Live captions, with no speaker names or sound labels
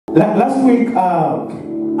Last week,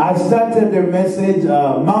 I started the message,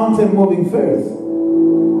 Mountain Moving Faith.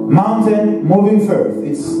 Mountain Moving Faith.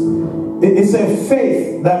 It's a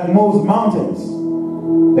faith that moves mountains.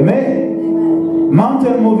 Amen? Amen.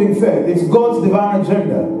 Mountain Moving Faith. It's God's divine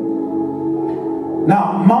agenda.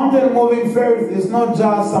 Now, Mountain Moving Faith is not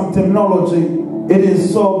just some terminology. It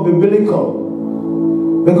is so biblical.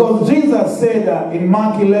 Because Jesus said in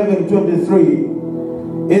Mark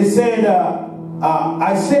 11:23, He said,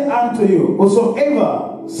 I say unto you,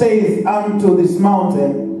 whosoever saith unto this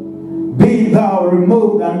mountain, be thou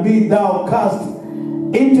removed and be thou cast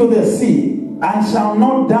into the sea, and shall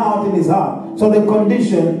not doubt in his heart. So the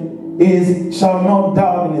condition is, shall not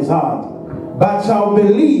doubt in his heart, but shall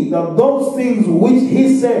believe that those things which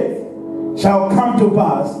he saith shall come to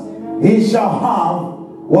pass, he shall have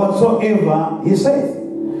whatsoever he saith.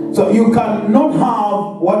 So you cannot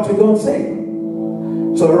have what you don't say.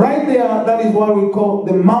 So right there, that is what we call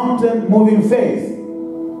the mountain moving faith.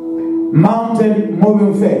 Mountain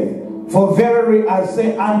moving faith. For verily I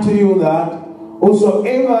say unto you that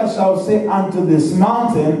whosoever shall say unto this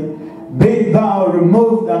mountain, be thou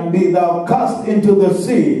removed and be thou cast into the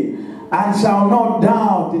sea, and shall not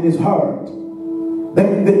doubt in his heart.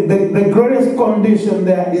 The greatest condition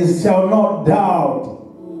there is shall not doubt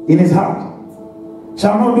in his heart.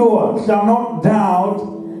 Shall not do what? Shall not doubt.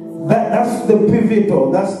 That's the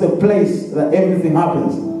pivotal. That's the place that everything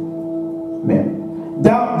happens. Amen.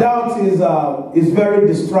 Doubt is very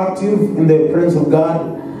destructive in the presence of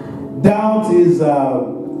God. Doubt is,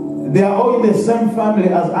 they are all in the same family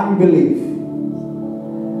as unbelief.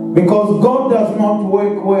 Because God does not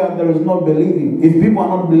work where there is no believing. If people are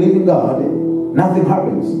not believing God, nothing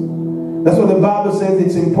happens. That's what the Bible says.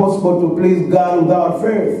 It's impossible to please God without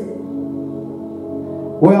faith.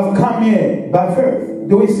 We have come here by faith.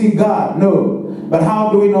 Do we see God? No. But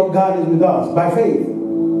how do we know God is with us? By faith.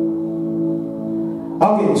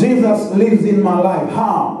 Okay, Jesus lives in my life.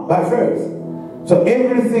 How? By faith. So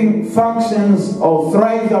everything functions or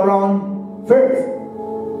thrives around faith.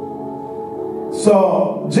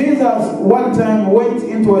 So Jesus one time went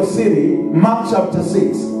into a city, Mark chapter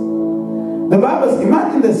 6. The Bible says,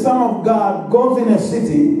 imagine the Son of God goes in a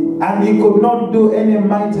city and he could not do any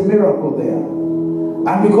mighty miracle there.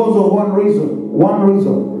 And because of one reason.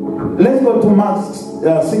 Let's go to Mark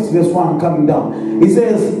 6 verse 1 coming down. It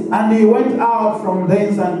says, and he went out from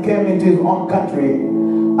thence and came into his own country,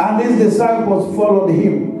 and his disciples followed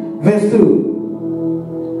him. Verse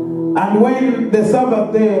 2. And when the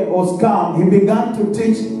Sabbath day was come, he began to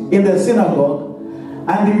teach in the synagogue,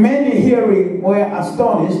 and many hearing were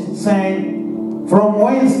astonished, saying, from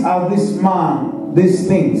whence are this man these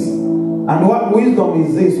things? And what wisdom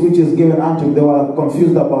is this which is given unto him? They were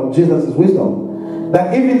confused about Jesus' wisdom.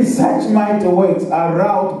 That even such mighty works are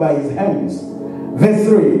wrought by his hands. Verse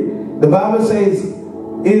 3. The Bible says,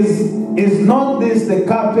 Is not this the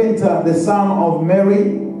carpenter, the son of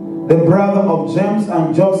Mary, the brother of James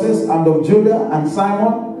and Joseph and of Judah and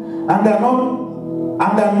Simon? And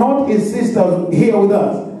are not his sisters here with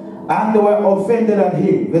us? And they were offended at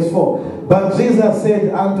him. Verse 4. But Jesus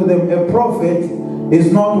said unto them, a prophet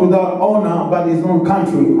is not without honor, but his own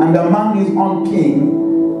country, and among his own king,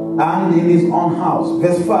 and in his own house.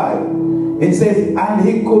 Verse 5. It says, and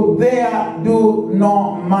he could there do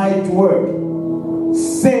no mighty work,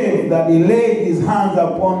 save that he laid his hands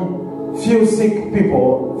upon few sick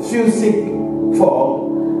folk,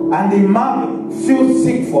 and he marveled few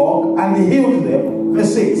sick folk, and he healed them.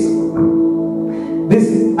 Verse 6.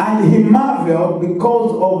 And he marveled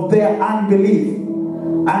because of their unbelief.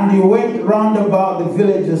 And he went round about the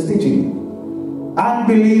villages teaching.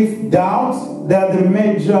 Unbelief, doubts, they are the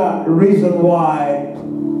major reason why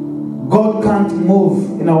God can't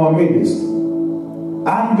move in our midst.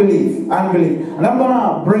 Unbelief. And I'm going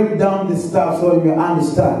to break down this stuff so you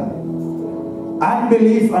understand.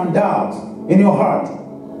 Unbelief and doubt in your heart.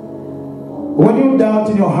 When you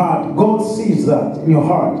doubt in your heart, God sees that in your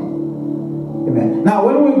heart. Amen. Now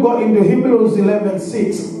when we go into Hebrews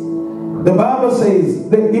 11:6, the Bible says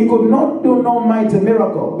that he could not do no mighty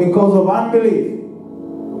miracle because of unbelief.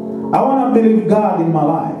 I want to believe God in my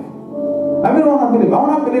life. I want to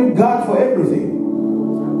believe God for everything.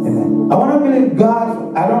 Amen. I want to believe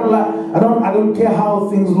God. I don't care how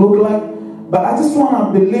things look like, but I just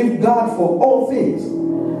want to believe God for all things.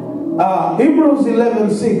 Hebrews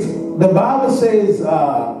 11:6, the Bible says,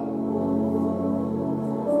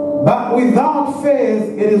 but without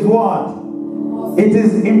faith it is what? It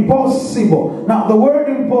is impossible. Now the word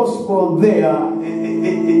impossible there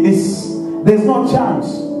there's no chance.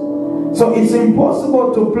 So it's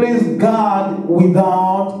impossible to please God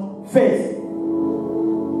without faith.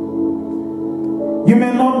 you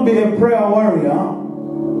may not be a prayer warrior,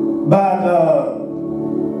 but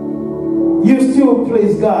you still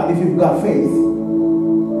please God if you've got faith.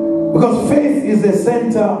 Because faith is the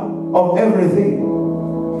center of everything.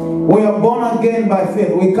 We are born again by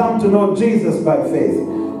faith. We come to know Jesus by faith.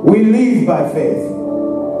 We live by faith.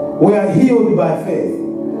 We are healed by faith.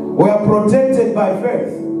 We are protected by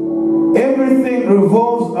faith. Everything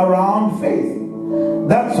revolves around faith.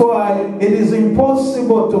 That's why it is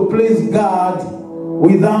impossible to please God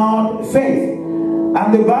without faith.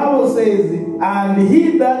 And the Bible says, and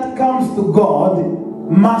he that comes to God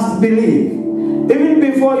must believe. Even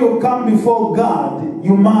before you come before God,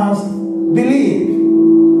 you must believe.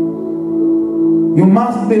 You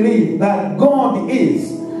must believe that God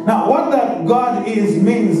is. Now, what that God is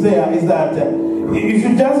means there is that you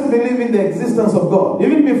should just believe in the existence of God.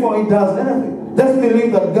 Even before he does anything, just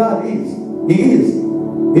believe that God is. He is.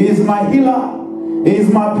 He is my healer. He is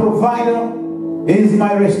my provider. He is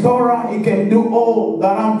my restorer. He can do all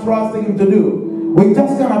that I'm trusting him to do. We're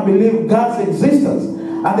just going to believe God's existence.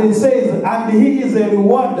 And it says, and he is a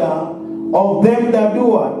rewarder of them that do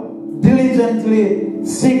what? Diligently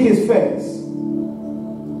seek his face.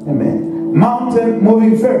 Amen. Mountain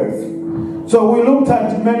moving faith. So we looked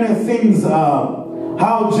at many things,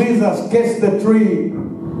 how Jesus kissed the tree,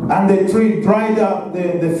 and the tree dried up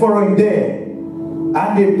the following day.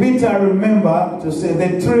 And Peter remembered to say,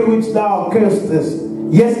 the tree which thou cursedest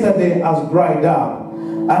yesterday has dried up.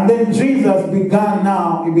 And then Jesus began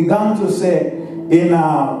to say in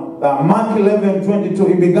Mark 11:22,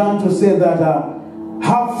 he began to say that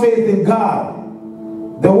have faith in God.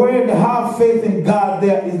 The word have faith in God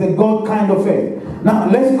there is the God kind of faith. Now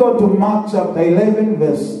let's go to Mark chapter 11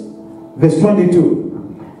 verse 22.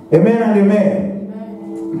 Amen and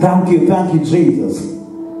amen. Thank you Jesus.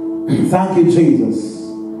 Thank you, Jesus.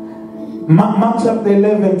 Mark chapter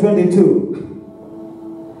 11, 22.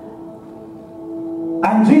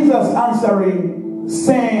 And Jesus answering,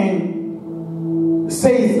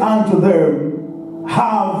 saith unto them,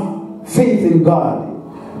 have faith in God.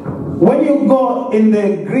 When you go in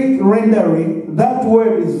the Greek rendering, that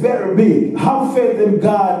word is very big. Have faith in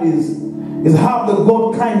God is have the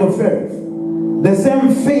God kind of faith. The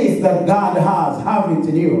same faith that God has, have it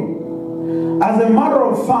in you. As a matter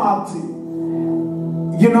of fact,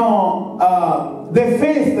 you know, the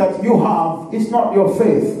faith that you have is not your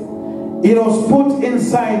faith. It was put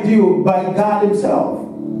inside you by God himself.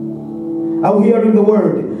 Are we hearing the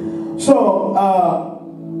word? So,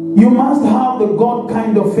 you must have the God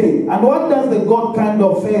kind of faith. And what does the God kind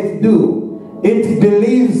of faith do? It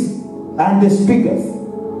believes and it speaketh.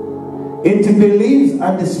 It believes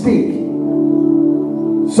and it speaks.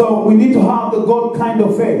 So we need to have the God kind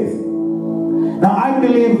of faith. Now I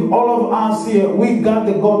believe all of us here, we got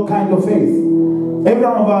the God kind of faith. Every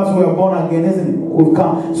one of us were born again, isn't it? We've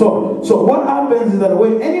come. So what happens is that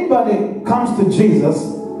when anybody comes to Jesus,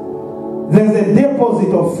 there's a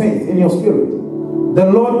deposit of faith in your spirit. The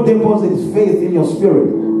Lord deposits faith in your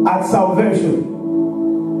spirit at salvation.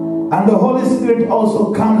 And the Holy Spirit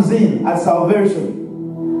also comes in at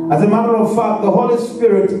salvation. As a matter of fact, the Holy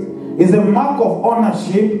Spirit is a mark of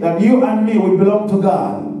ownership that you and me, we belong to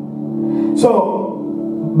God. So,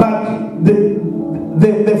 but the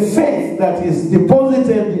faith that is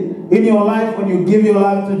deposited in your life when you give your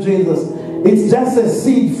life to Jesus, it's just a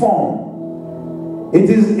seed form. It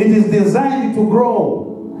is designed to grow.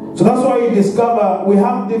 So that's why you discover we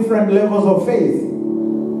have different levels of faith.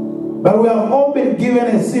 But we have all been given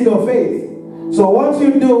a seed of faith. So what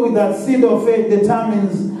you do with that seed of faith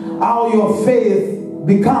determines how your faith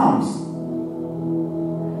becomes.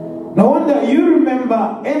 No wonder you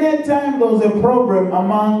remember anytime there was a problem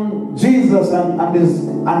among Jesus and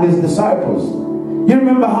his disciples. You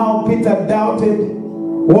remember how Peter doubted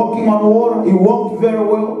walking on water. He walked very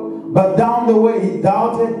well, but down the way he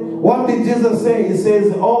doubted. What did Jesus say? He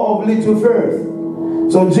says, "Oh, of little faith."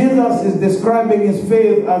 So Jesus is describing his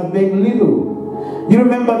faith as being little. You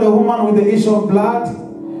remember the woman with the issue of blood?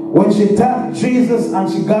 When she touched Jesus and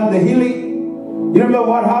she got the healing, you remember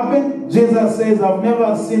what happened? Jesus says, "I've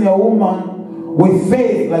never seen a woman with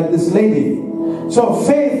faith like this lady." So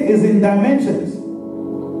faith is in dimensions.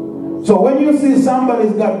 So when you see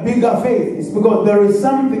somebody's got bigger faith, it's because there is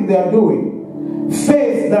something they are doing.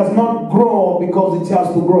 Faith does not grow because it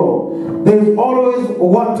has to grow. There is always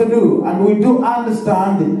what to do. And we do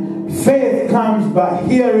understand faith comes by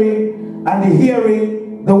hearing, and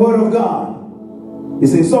hearing the word of God. You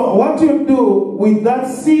see, so what you do with that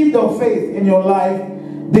seed of faith in your life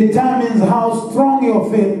determines how strong your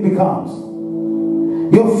faith becomes.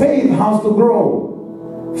 Your faith has to grow.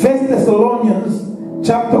 1 Thessalonians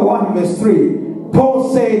chapter 1 verse 3.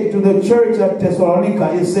 Paul said to the church at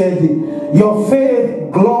Thessalonica, he said, your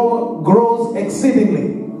faith grows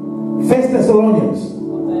exceedingly. 1 Thessalonians.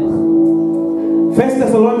 1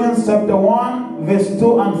 Thessalonians chapter 1, verse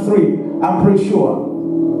 2 and 3. I'm pretty sure.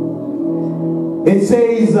 It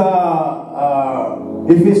says,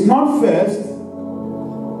 if it's not first,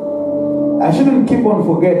 I shouldn't keep on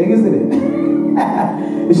forgetting, isn't it?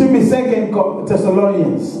 It should be 2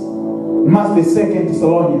 Thessalonians. It must be 2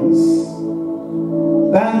 Thessalonians.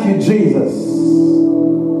 Thank you, Jesus.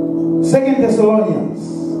 2 Thessalonians.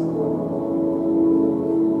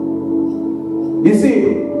 You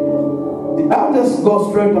see, I'll just go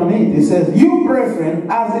straight on it. It says, you brethren,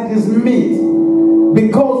 as it is meet,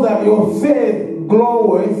 because that your faith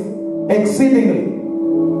groweth exceedingly.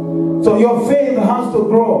 So your faith has to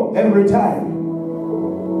grow every time.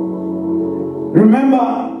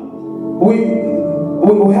 Remember,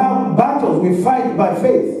 we have battles. We fight by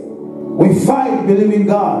faith. We fight believing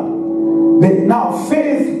God. But now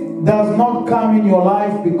faith does not come in your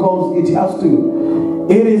life because it has to.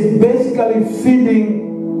 It is basically feeding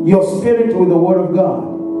your spirit with the word of God.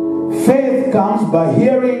 Faith comes by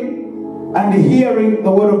hearing and hearing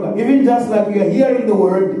the word of God. Even just like you are hearing the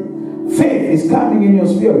word, faith is coming in your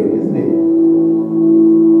spirit, isn't it?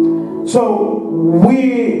 So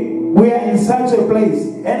we are in such a place.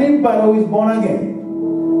 Anybody who is born again,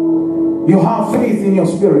 you have faith in your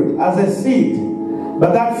spirit as a seed.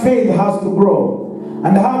 But that faith has to grow.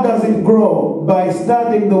 And how does it grow? By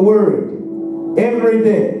studying the word every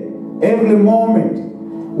day, every moment.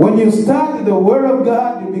 When you study the word of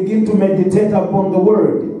God, you begin to meditate upon the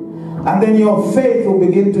word. And then your faith will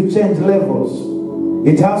begin to change levels.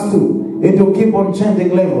 It has to. It will keep on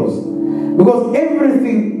changing levels. Because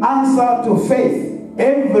everything answers to faith.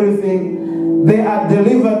 Everything, they are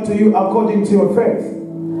delivered to you according to your faith.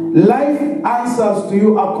 Life answers to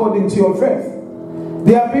you according to your faith.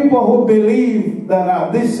 There are people who believe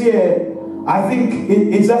that this year, I think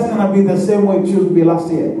it's just going to be the same way it used to be last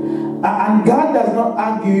year. And God does not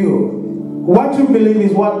argue you. What you believe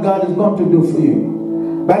is what God is going to do for you.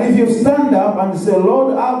 But if you stand up and say,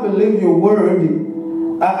 Lord, I believe your word,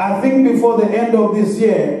 I think before the end of this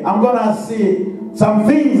year, I'm going to see some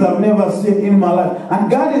things I've never seen in my life. And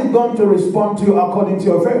God is going to respond to you according to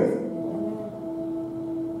your faith.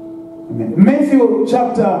 Matthew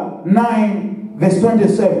chapter 9, verse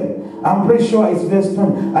 27. I'm pretty sure it's verse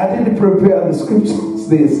 20. I didn't prepare the scriptures.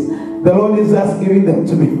 This. The Lord is just giving them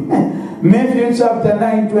to me. Matthew chapter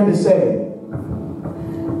 9,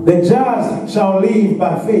 27. The just shall live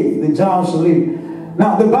by faith. The just shall live.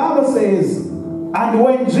 Now the Bible says, and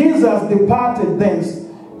when Jesus departed thence,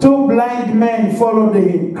 two blind men followed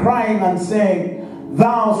him, crying and saying,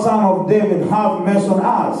 Thou son of David, have mercy on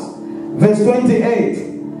us. Verse 28.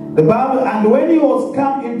 The Bible, and when he was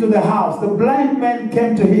come into the house, the blind men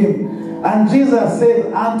came to him, and Jesus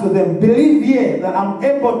said unto them, Believe ye that I'm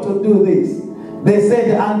able to do this? They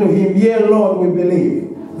said unto him, Yea, Lord, we believe.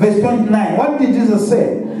 Verse 29. What did Jesus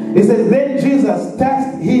say? He says, Then Jesus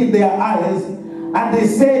touched their eyes, and he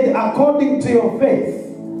said, According to your faith.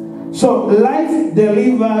 So life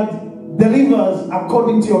delivers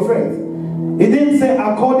according to your faith. He didn't say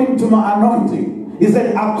according to my anointing. He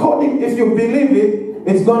said according, if you believe it,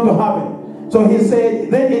 it's going to happen. So he said,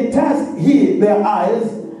 then he touched their eyes,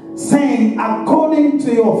 saying, According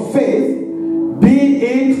to your faith, be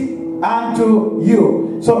it unto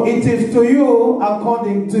you. So it is to you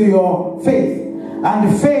according to your faith.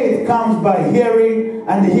 And faith comes by hearing,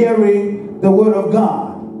 and hearing the word of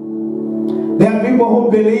God. There are people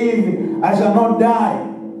who believe, I shall not die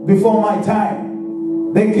before my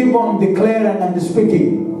time. They keep on declaring and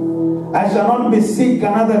speaking, I shall not be sick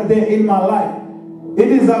another day in my life. It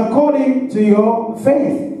is according to your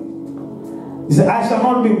faith. He said, I shall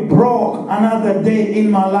not be broke another day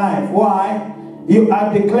in my life. Why? You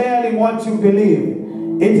are declaring what you believe.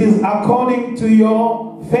 It is according to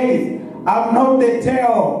your faith. I'm not the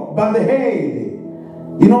tail, but the head.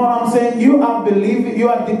 You know what I'm saying? You are believing, you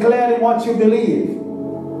are declaring what you believe.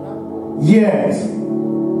 Yes.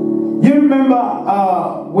 You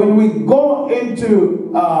remember when we go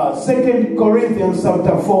into 2 Corinthians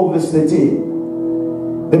chapter 4 verse 13.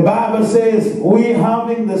 The Bible says, we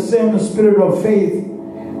having the same spirit of faith,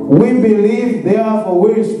 we believe, therefore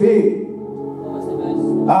we speak.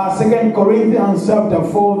 2 Corinthians chapter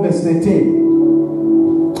 4 verse 13.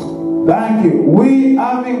 Thank you. We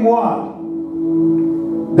having what?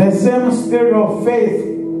 The same spirit of faith,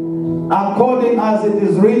 according as it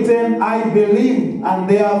is written, I believed and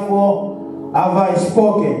therefore have I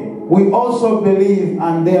spoken. We also believe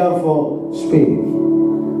and therefore speak.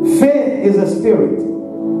 Faith is a spirit.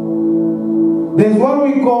 There's what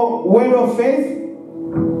we call word of faith,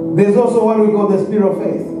 there's also what we call the spirit of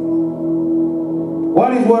faith.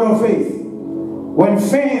 What is word of faith? When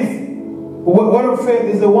word of faith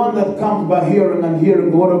is the one that comes by hearing and hearing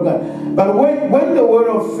the word of God. But when the word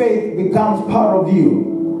of faith becomes part of you,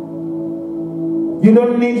 you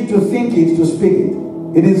don't need to think it to speak it.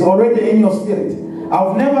 It is already in your spirit.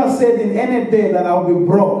 I've never said in any day that I'll be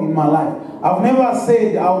broke in my life. I've never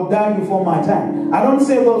said I'll die before my time. I don't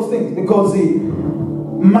say those things because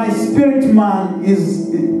my spirit man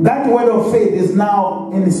is, that word of faith is now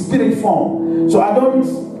in spirit form. So I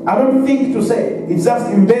don't think to say it. It's just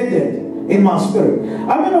embedded in my spirit.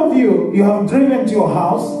 How many of you have driven to your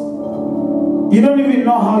house? You don't even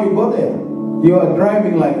know how you got there. You are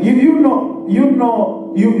driving like you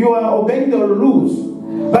are obeying the rules,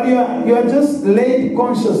 but you are just laid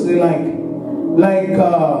consciously like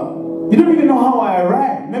you don't even know how I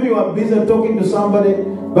arrived. Maybe you are busy talking to somebody,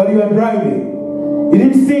 but you are driving. You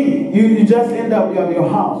didn't think. You just end up at your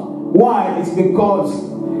house. Why? It's because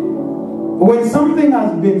when something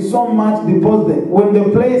has been so much deposited,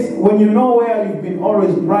 when you know where you've been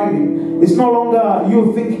always driving, it's no longer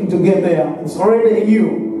you thinking to get there. It's already in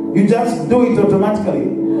you. You just do it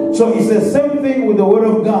automatically. So it's the same thing with the Word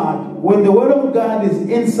of God. When the Word of God is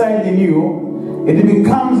inside in you, it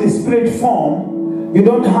becomes a spirit form. You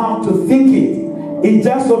don't have to think it. It's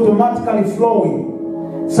just automatically flowing.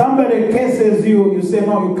 Somebody curses you, you say,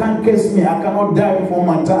 no, you can't curse me. I cannot die before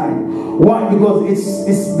my time. Why? Because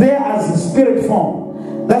it's there as a spirit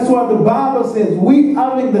form. That's what the Bible says. We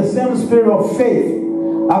having the same spirit of faith,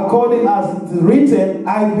 according as it's written,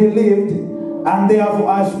 I believed, and therefore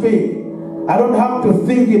I speak. I don't have to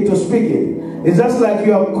think it to speak it. It's just like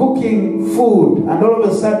you are cooking food and all of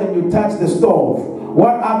a sudden you touch the stove.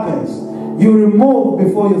 What happens? You remove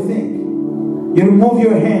before you think. You remove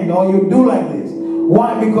your hand or you do like this.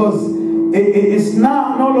 Why? Because it's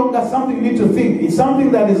now no longer something you need to think. It's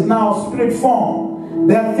something that is now spirit form.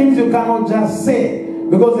 There are things you cannot just say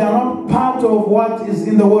because they are not part of what is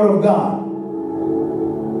in the Word of God.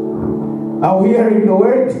 Are we hearing the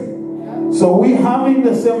Word? So we having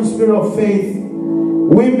the same spirit of faith,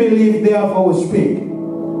 we believe, therefore we speak.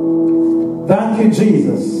 Thank you,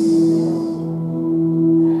 Jesus.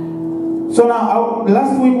 So now,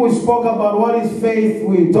 last week we spoke about what is faith.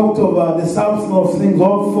 We talked about the substance of things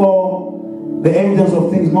hoped for, the evidence of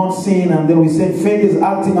things not seen, and then we said faith is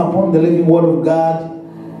acting upon the living Word of God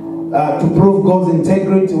to prove God's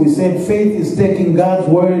integrity. We said faith is taking God's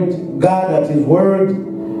Word, God at His Word,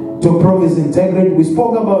 to prove His integrity. We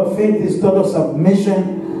spoke about faith is total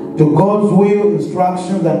submission to God's will,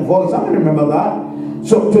 instructions, and voice. I remember that.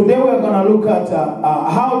 So today we're going to look at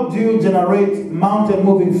how do you generate mountain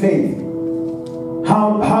moving faith?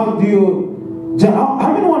 How many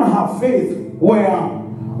want to have faith where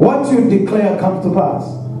what you declare comes to pass?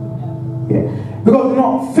 Yeah.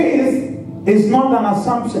 Because faith is not an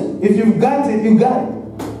assumption. If you've got it, you got it.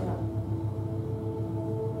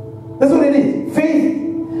 That's what it is. Faith.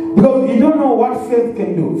 Because you don't know what faith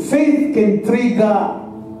can do. Faith can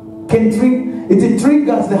it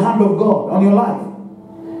triggers the hand of God on your life.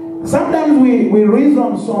 Sometimes we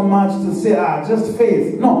reason so much to say, just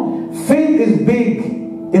faith. No, faith is big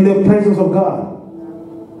in the presence of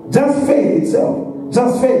God. Just faith itself.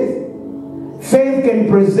 Just faith. Faith can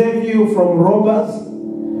preserve you from robbers.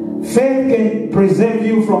 Faith can preserve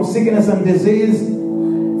you from sickness and disease.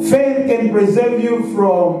 Faith can preserve you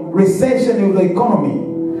from recession of the economy.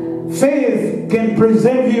 Faith can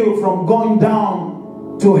preserve you from going down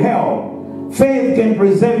to hell. Faith can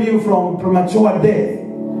preserve you from premature death.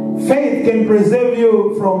 Faith can preserve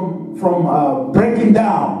you from breaking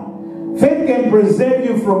down. Faith can preserve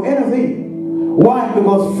you from anything. Why?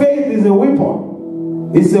 Because faith is a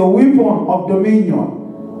weapon. It's a weapon of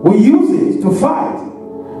dominion. We use it to fight.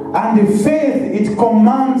 And the faith, it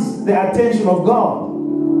commands the attention of God.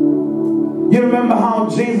 You remember how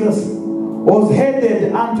Jesus was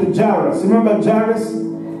headed unto Jairus. Remember Jairus?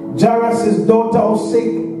 Jairus' daughter was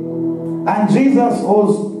sick. And Jesus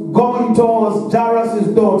was going towards Jairus'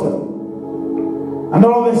 daughter. And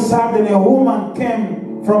all of a sudden a woman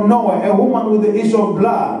came from nowhere. A woman with the issue of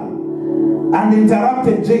blood. And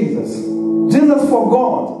interrupted Jesus. Jesus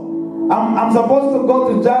forgot. I'm supposed to go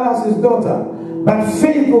to Jairus' daughter. But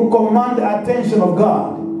faith will command the attention of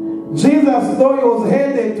God. Jesus, though he was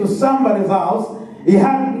headed to somebody's house, he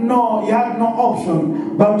had no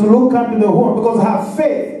option but to look unto the woman because her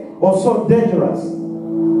faith was so dangerous.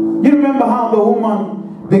 You remember how the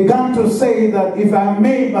woman began to say that if I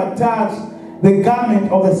may but touch the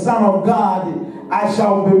garment of the Son of God, I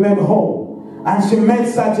shall be made whole. And she made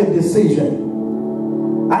such a decision.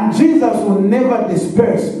 And Jesus will never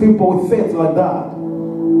disperse people with faith like that.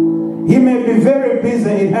 He may be very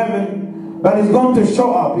busy in heaven, but he's going to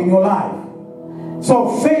show up in your life.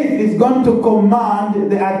 So faith is going to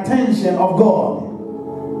command the attention of God.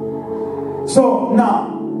 So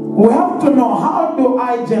now, we have to know, how do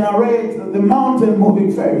I generate the mountain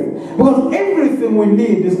moving faith? Because everything we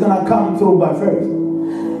need is going to come through by faith.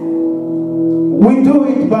 We do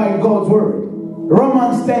it by God's word.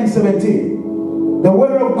 Romans 10:17. The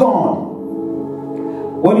word of God.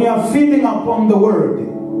 When you are feeding upon the word,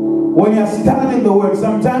 when you are studying the word,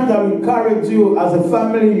 sometimes I encourage you as a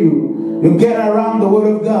family, you get around the word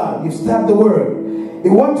of God. You start the word.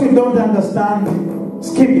 If what you don't understand,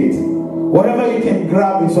 skip it. Whatever you can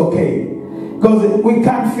grab is okay. Because we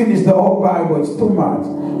can't finish the whole Bible. It's too much.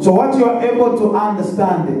 So what you are able to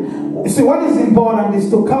understand. See, what is important is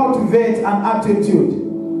to cultivate an attitude.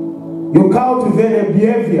 You cultivate a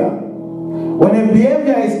behavior. When a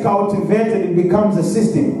behavior is cultivated, it becomes a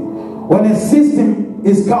system. When a system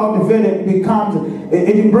is cultivated,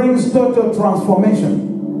 it brings total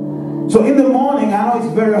transformation. So in the morning, I know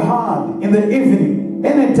it's very hard. In the evening,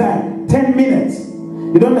 anytime, 10 minutes.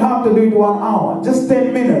 You don't have to do it 1 hour. Just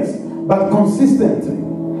 10 minutes, but consistently.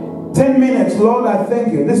 10 minutes, Lord, I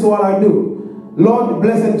thank you. This is what I do. Lord,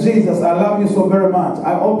 blessed Jesus, I love you so very much.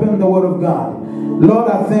 I open the word of God.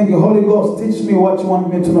 Lord, I thank you. Holy Ghost, teach me what you want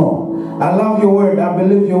me to know. I love your word. I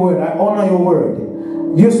believe your word. I honor your word.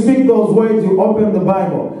 You speak those words, you open the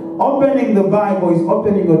Bible. Opening the Bible is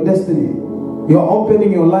opening your destiny. You're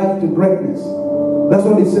opening your life to greatness. That's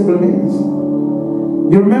what it simply means.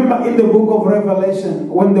 You remember in the book of Revelation,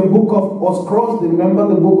 when the book was crossed, remember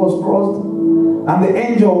the book was crossed? And the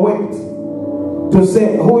angel wept to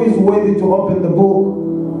say, who is worthy to open the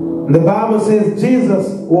book? The Bible says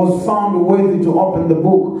Jesus was found worthy to open the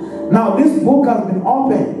book. Now this book has been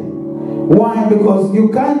opened. Why? Because you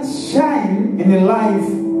can't shine in a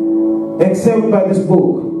life except by this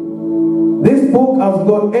book. This book has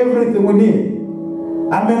got everything we need.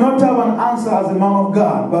 I may not have an answer as a man of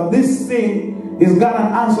God, but this thing has got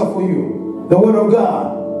an answer for you. The word of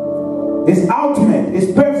God is ultimate.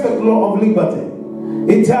 It's perfect law of liberty.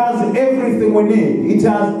 It has everything we need. It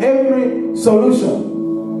has every solution.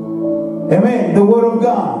 Amen. The word of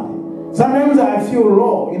God. Sometimes I feel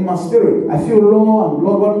low in my spirit. I feel low, and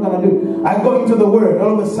Lord, what am I going to do? I go into the word.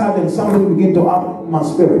 All of a sudden, something begins to up my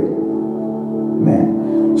spirit.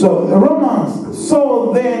 Amen. So Romans,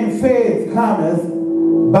 so then faith cometh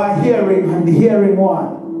by hearing, and hearing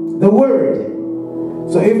what? The word.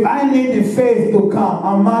 So if I need the faith to come,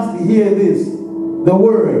 I must hear this, the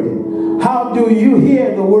word. How do you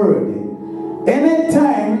hear the word?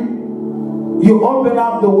 Anytime you open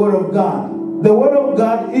up the word of God, the word of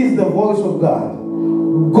God is the voice of God.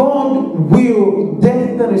 God will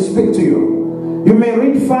definitely speak to you. You may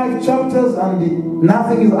read 5 chapters and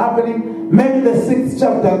nothing is happening. Maybe the 6th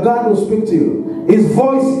chapter, God will speak to you. His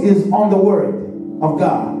voice is on the word of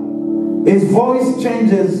God. His voice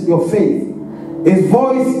changes your faith. His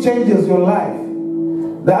voice changes your life.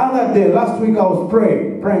 The other day, last week, I was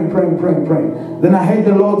praying. Then I heard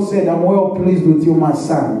the Lord said, I'm well pleased with you, my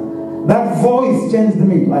son. That voice changed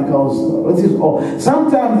me. Like I was,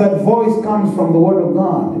 sometimes that voice comes from the word of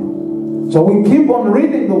God. So we keep on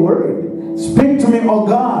reading the word. Speak to me, oh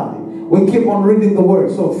God. We keep on reading the word.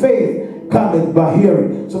 So faith cometh by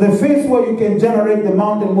hearing. So the first way you can generate the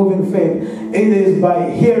mountain moving faith, it is by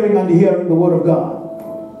hearing and hearing the word of God.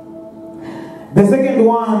 The second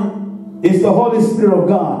one is the Holy Spirit of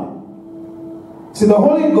God. See, the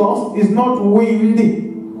Holy Ghost is not wind.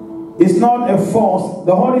 It's not a force.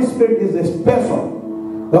 The Holy Spirit is a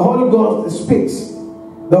person. The Holy Ghost speaks.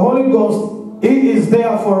 The Holy Ghost, He is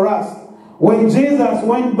there for us. When Jesus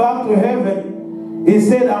went back to heaven, He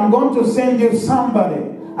said, I'm going to send you somebody.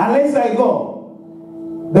 Unless I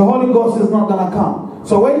go, the Holy Ghost is not going to come.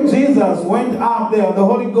 So when Jesus went up there, the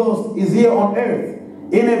Holy Ghost is here on earth.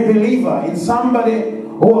 In a believer, in somebody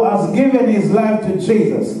who has given his life to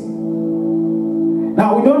Jesus.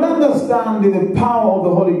 Now, we don't understand the power of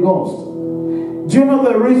the Holy Ghost. Do you know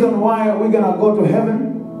the reason why we're going to go to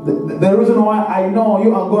heaven? The reason why I know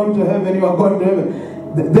you are going to heaven, you are going to heaven.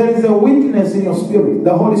 There is a witness in your spirit.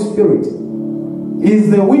 The Holy Spirit is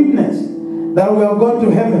the witness that we are going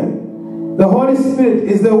to heaven. The Holy Spirit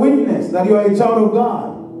is the witness that you are a child of God.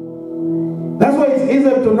 That's why it's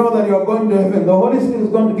easier to know that you are going to heaven. The Holy Spirit is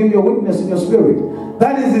going to give you a witness in your spirit.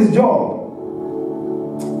 That is His job.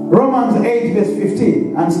 Romans 8 verse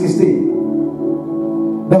 15 and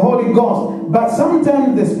 16. The Holy Ghost. But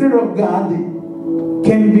sometimes the Spirit of God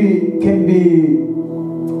can be,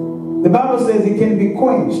 the Bible says it can be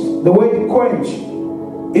quenched. The word quench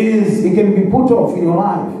is, it can be put off in your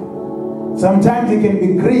life. Sometimes it can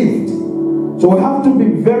be grieved. So we have to be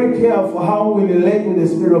very careful how we relate with the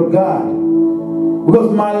Spirit of God.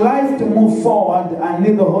 Because my life to move forward, I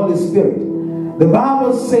need the Holy Spirit. The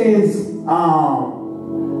Bible says,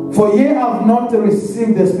 for ye have not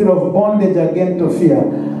received the spirit of bondage again to fear,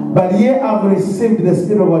 but ye have received the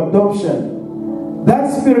spirit of adoption.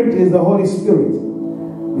 That spirit is the Holy Spirit.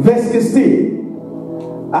 Verse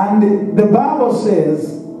 16. And the Bible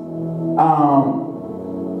says,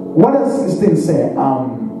 what does 16 say?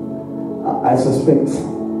 I suspect.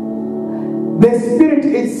 The Spirit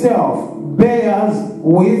itself bears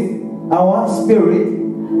with our spirit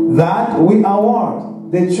that we are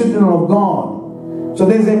what? The children of God. So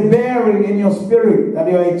there's a bearing in your spirit that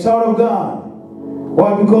you are a child of God.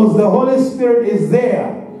 Why? Because the Holy Spirit is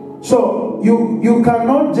there. So you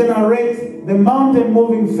cannot generate the mountain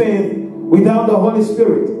moving faith without the Holy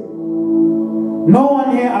Spirit. No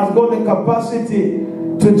one here has got the capacity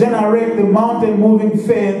to generate the mountain moving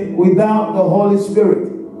faith without the Holy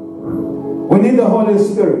Spirit. We need the Holy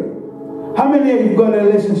Spirit. How many of you got a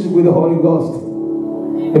relationship with the Holy Ghost?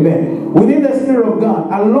 Amen. We need the Spirit of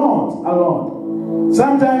God a lot.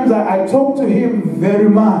 Sometimes I talk to Him very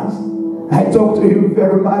much. I talk to Him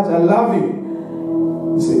very much. I love Him.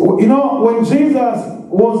 You know, when Jesus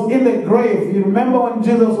was in the grave, you remember when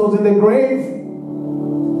Jesus was in the grave?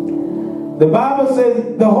 The Bible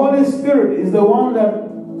says the Holy Spirit is the one that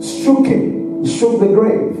shook him, shook the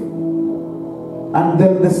grave. And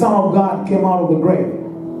the Son of God came out of the grave.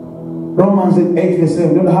 Romans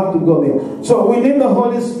 8:7. You don't have to go there. So we need the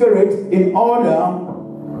Holy Spirit in order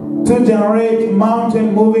to generate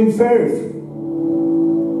mountain moving faith.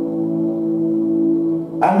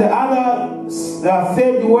 And the other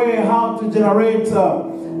third way how to generate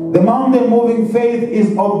the mountain moving faith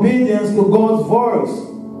is obedience to God's voice.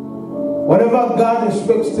 Whatever God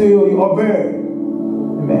speaks to you, you obey.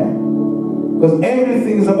 Amen. Because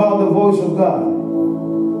everything is about the voice of God.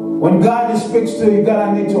 When God speaks to you, you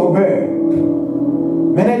gotta need to obey.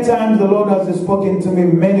 Many times the Lord has spoken to me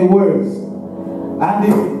many words. And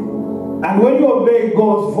when you obey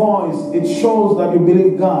God's voice, it shows that you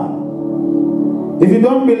believe God. If you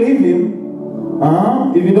don't believe Him,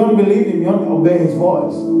 you don't obey His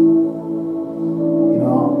voice. You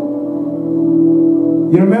know.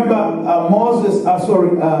 You remember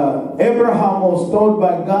Abraham was told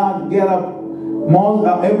by God, get up,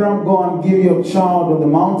 Abraham, go and give your child on the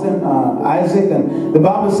mountain, Isaac. And the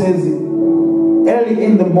Bible says, early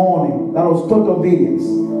in the morning, that was total obedience.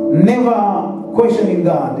 Never questioning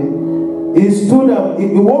God. He stood up, he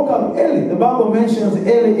woke up early. The Bible mentions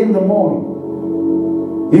early in the morning.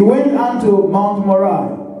 He went onto Mount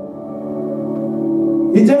Moriah.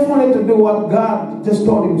 He just wanted to do what God just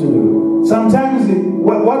told him to do. Sometimes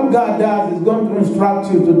what God does is going to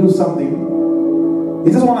instruct you to do something.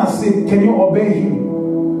 He just want to see, can you obey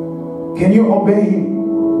Him? Can you obey Him?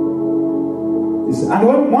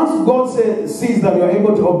 And once God sees that you are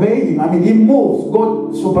able to obey Him, I mean, He moves.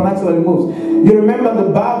 God supernaturally moves. You remember the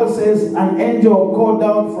Bible says an angel called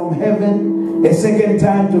out from heaven a second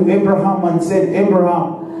time to Abraham and said,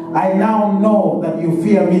 Abraham, I now know that you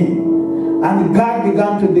fear me. And God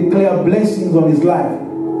began to declare blessings on his life.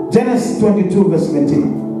 Genesis 22 verse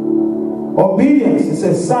 17. Obedience is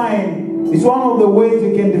a sign. It's one of the ways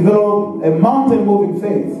you can develop a mountain moving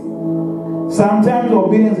faith. Sometimes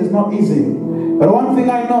obedience is not easy. But one thing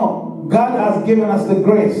I know, God has given us the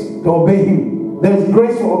grace to obey Him. There is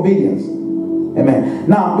grace for obedience. Amen.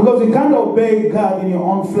 Now, because you can't obey God in your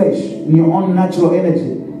own flesh, in your own natural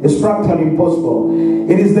energy, it's practically impossible.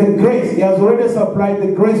 It is the grace. He has already supplied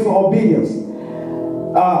the grace for obedience.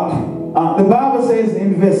 The Bible says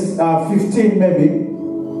in verse 15 maybe,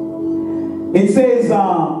 it says,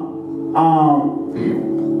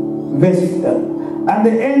 and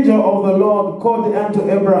the angel of the Lord called unto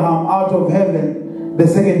Abraham out of heaven the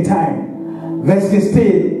second time. Verse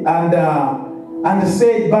 16, and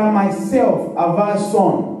said, by myself have I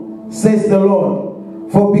sworn, says the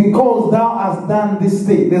Lord, for because thou hast done this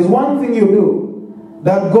thing. There's one thing you do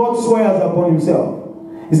that God swears upon Himself.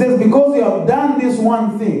 He says, because you have done this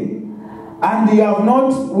one thing, and you have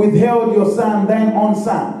not withheld your son, thine own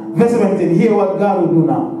son. Verse 17, hear what God will do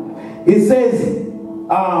now. It says,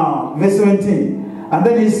 verse 17, and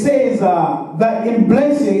then He says that in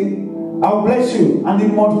blessing, I'll bless you, and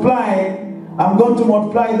in multiplying, I'm going to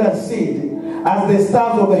multiply that seed as the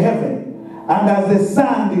stars of the heaven, and as the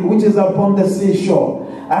sand which is upon the seashore.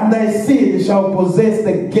 And thy seed shall possess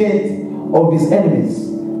the gate of his enemies.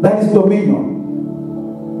 That is dominion.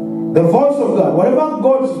 The voice of God, whatever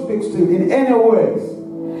God speaks to you in any words,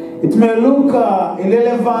 it may look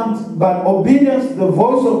irrelevant, but obedience to the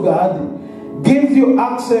voice of God gives you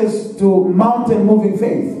access to mountain moving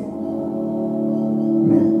faith.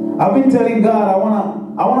 I've been telling God, I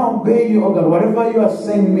wanna obey you, oh God. Whatever you are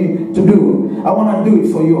saying me to do, I wanna do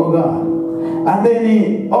it for you, oh God. And then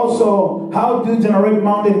he also, how do you generate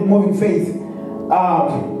mountain moving faith?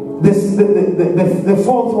 The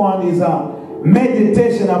fourth one is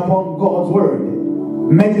meditation upon God's word.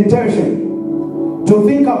 Meditation. To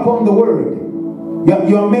think upon the word.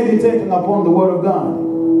 You are meditating upon the word of God.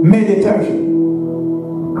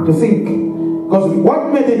 Meditation. To think. Because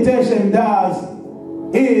what meditation does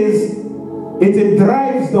is it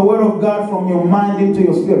drives the word of God from your mind into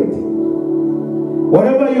your spirit.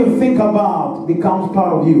 Whatever you think about becomes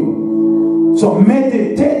part of you. So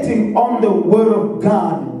meditating on the word of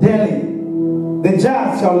God daily, the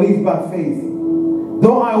just shall live by faith.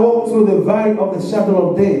 Though I walk through the valley of the shadow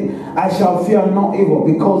of death, I shall fear no evil,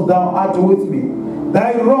 because thou art with me.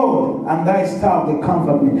 Thy rod and thy staff, they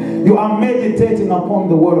comfort me. You are meditating upon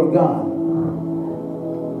the word of God.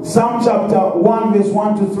 Psalm chapter 1 verse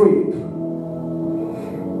 1 to 3.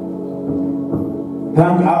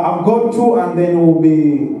 I've got two, and then we'll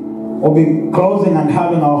be closing and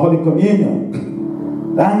having our Holy Communion.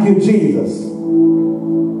 Thank you, Jesus.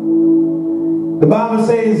 The Bible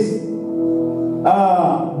says,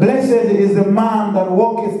 blessed is the man that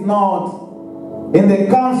walketh not in the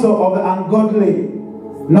counsel of the ungodly,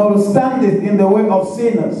 nor standeth in the way of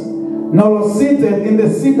sinners, nor sitteth in the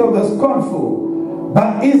seat of the scornful,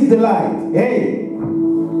 but his delight,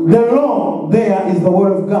 the law there is the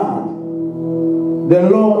word of God. The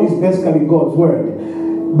law is basically God's word.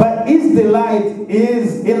 But his delight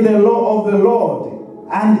is in the law of the Lord.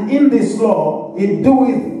 And in this law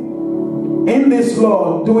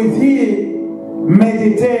doeth he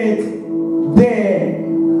meditate day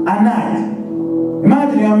and night.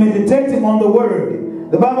 Imagine you are meditating on the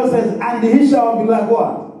word. The Bible says, and he shall be like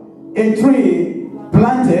what? A tree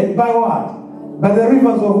planted by what? By the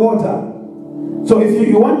rivers of water. So if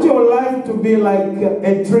you want your life to be like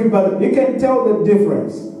a tree, but you can tell the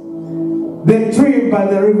difference. The tree by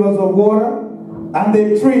the rivers of water and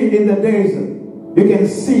the tree in the desert. You can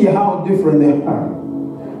see how different they are.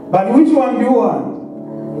 But which one do you want?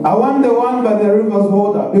 I want the one by the rivers of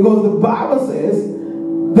water, because the Bible says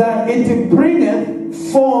that it bringeth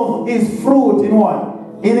forth its fruit in what?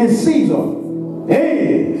 In its season.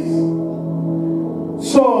 Yes.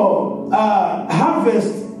 So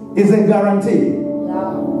harvest is a guarantee.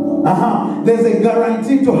 There's a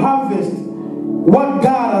guarantee to harvest what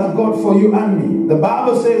God has got for you and me. The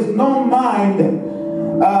Bible says, no mind,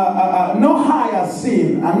 no eye has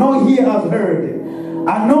seen, and no ear has heard,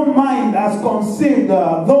 and no mind has conceived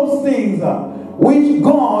those things which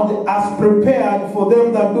God has prepared for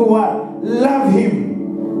them that do what? Love Him.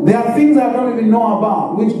 There are things I don't even know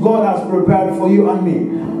about, which God has prepared for you and me.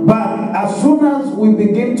 But as soon as we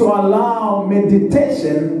begin to allow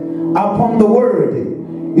meditation upon the word,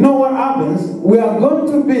 you know what happens? We are going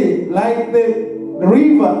to be like the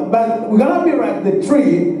river, but we're going to be like the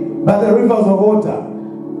tree by the rivers of water,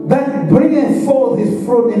 that bringeth forth his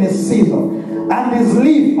fruit in its season, and his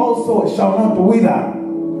leaf also shall not wither.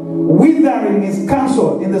 Withering is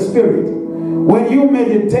cancelled in the spirit when you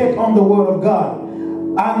meditate on the word of God.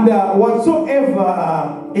 And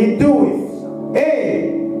whatsoever he doeth,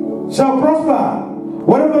 shall prosper.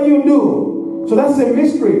 Whatever you do. So that's a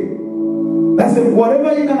mystery. That's it.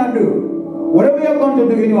 Whatever you're going to do, whatever you're going to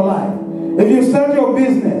do in your life. If you start your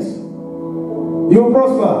business, you'll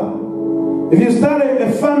prosper. If you start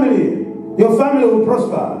a family, your family will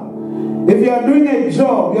prosper. If you are doing a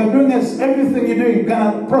job, you are doing everything you're doing, you're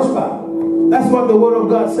going to prosper. That's what the word of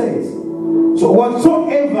God says. So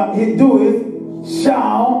whatsoever he doeth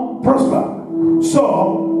shall prosper.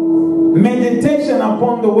 So meditation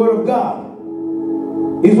upon the word of God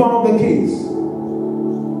is one of the keys.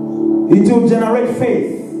 It will generate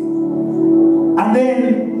faith. And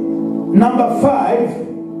then number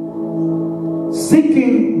 5,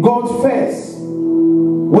 seeking God's face.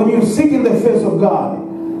 When you seek in the face of God.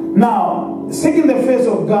 Now, seeking the face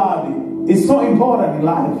of God is so important in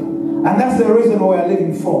life. And that's the reason we are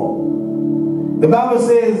living for. The Bible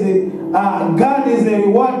says God is a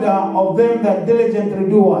rewarder of them that diligently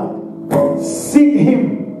do what? Seek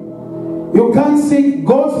Him. You can't seek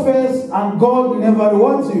God's face and God never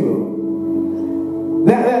rewards you.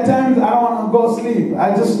 There are times I don't want to go sleep.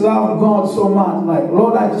 I just love God so much. Like,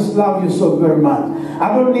 Lord, I just love you so very much.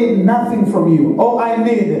 I don't need nothing from you. All I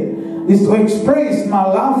need is to express my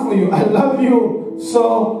love for you. I love you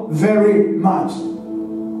so very much.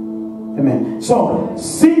 Amen. So,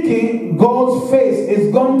 seeking God's face is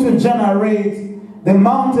going to generate the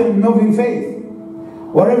mountain moving faith.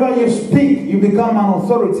 Whatever you speak, you become an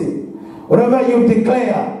authority. Whatever you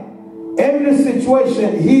declare, every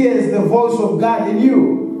situation hears the voice of God in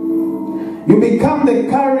you. You become the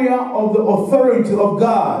carrier of the authority of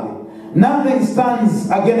God. Nothing stands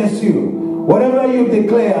against you. Whatever you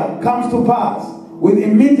declare comes to pass with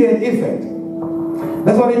immediate effect.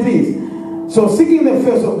 That's what it is. So seeking the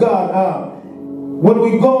face of God, when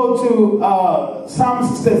we go to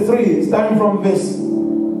Psalm 63, starting from verse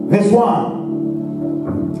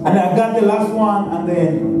 1, and I got the last one, and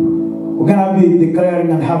then we're going to be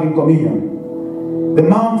declaring and having communion. The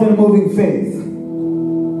mountain moving faith.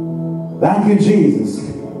 Thank you, Jesus.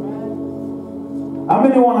 How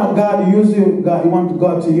many want God to use you? God, you want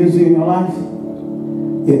God to use you in your life?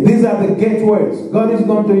 Yeah, these are the gateways. God is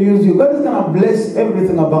going to use you. God is going to bless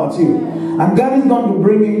everything about you. And God is going to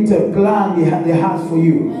bring you into a plan He has for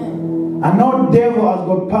you. And no devil has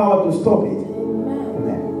got power to stop it.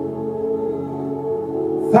 Amen.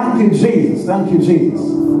 Thank you, Jesus. Thank you, Jesus.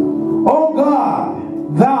 Oh God,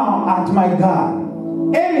 thou art my God.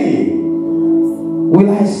 Early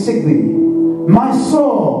will I seek thee. My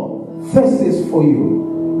soul thirsts for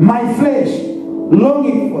you. My flesh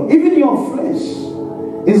longing for. Even your flesh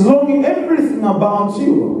is longing everything about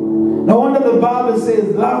you. No wonder the Bible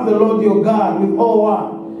says, love the Lord your God with all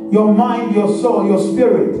what? Your mind, your soul, your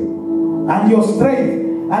spirit, and your strength.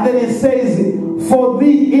 And then it says, for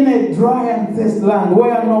thee in a dry and thirsty land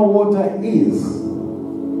where no water is.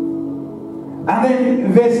 And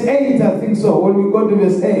then verse 8, I think so, when we go to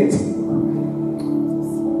verse 8.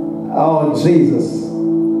 Oh, Jesus.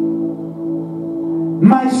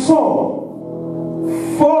 My soul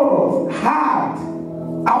falleth hard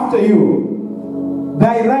after you.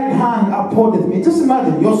 Thy right hand upholdeth me. Just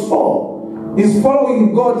imagine, your soul is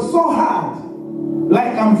following God so hard.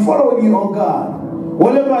 Like I'm following you, oh God.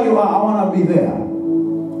 Wherever you are, I want to be there.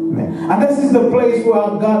 Amen. And this is the place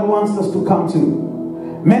where God wants us to come to.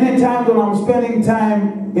 Many times when I'm spending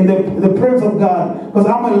time in the presence of God, because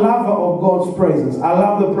I'm a lover of God's presence. I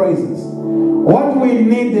love the presence. What we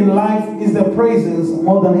need in life is the presence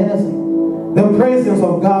more than anything. The presence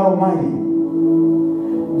of God Almighty.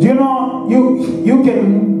 Do you know,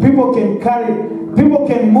 people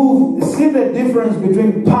can move, see the difference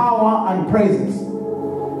between power and presence.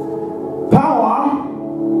 Power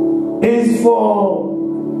is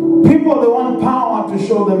for people that want power to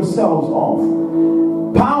show themselves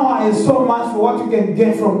off. Power is so much for what you can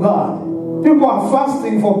get from God. People are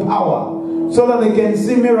fasting for power so that they can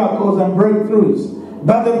see miracles and breakthroughs.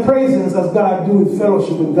 But the presence has got to do with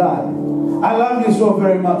fellowship with God. I love you so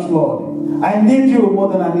very much, Lord. I need you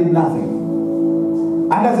more than I need nothing.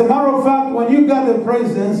 And as a matter of fact, when you got the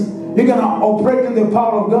presence, you're going to operate in the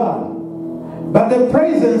power of God. But the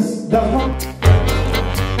presence does not...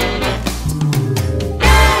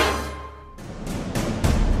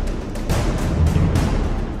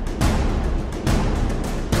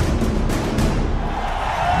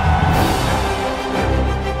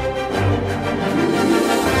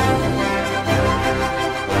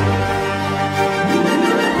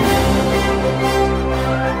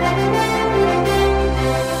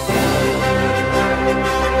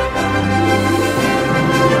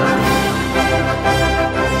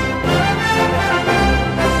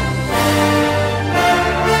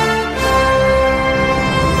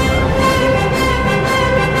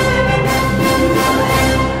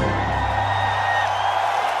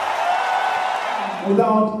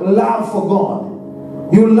 without love for God.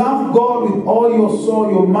 You love God with all your soul,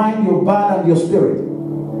 your mind, your body, and your spirit.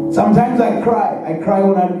 Sometimes I cry. I cry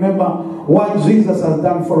when I remember what Jesus has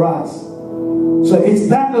done for us. So it's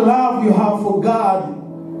that love you have for God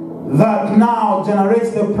that now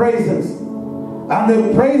generates the presence. And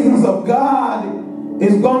the presence of God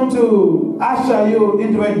is going to usher you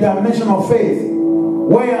into a dimension of faith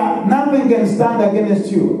where nothing can stand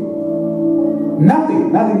against you.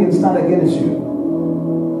 Nothing can stand against you.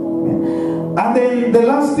 And then the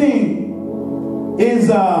last thing is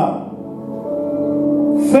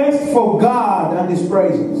thirst for God and His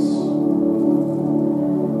presence.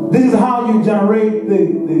 This is how you generate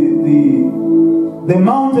the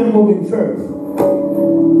mountain moving faith.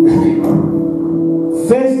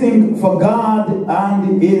 Thirsting for God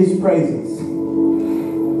and His presence.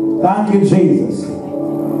 Thank you, Jesus.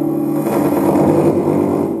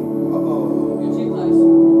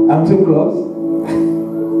 I'm too close.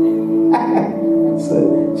 So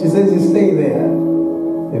she says you stay there.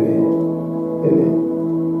 Amen. Amen.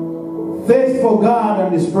 Thirst for God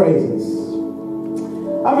and His presence.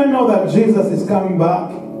 I may know that Jesus is coming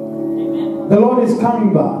back. Amen. The Lord is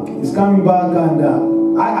coming back. He's coming back, and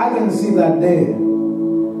I can see that day.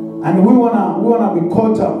 And we wanna be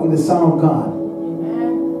caught up with the Son of God.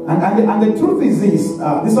 Amen. And the truth is this.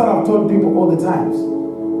 This is what I've told people all the times.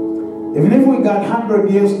 Even if we got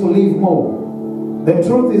 100 years to live more, the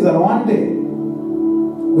truth is that one day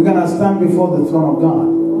we're going to stand before the throne of God.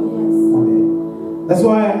 Okay. That's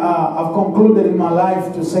why I've concluded in my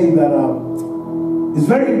life to say that it's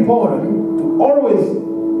very important to always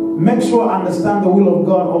make sure I understand the will of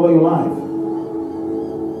God over your life.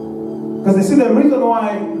 Because you see, the reason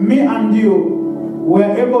why me and you were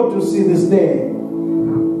able to see this day,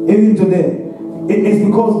 even today, it is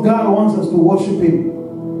because God wants us to worship Him.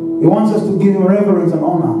 He wants us to give Him reverence and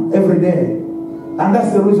honor every day. And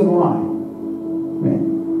that's the reason why.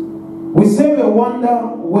 Amen. We serve a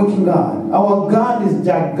wonder-working God. Our God is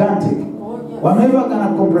gigantic. We're never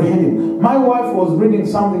going to comprehend Him. My wife was reading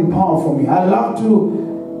something powerful for me. I love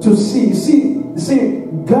to see. See,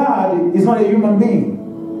 God is not a human being.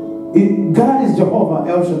 God is Jehovah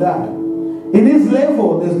El Shaddai. In His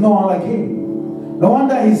level, there's no one like Him. No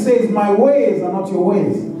wonder He says, my ways are not your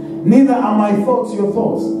ways, neither are my thoughts your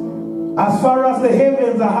thoughts. As far as the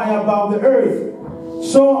heavens are high above the earth,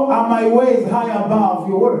 so are my ways high above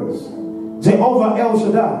your words. Jehovah El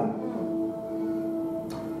Shaddai.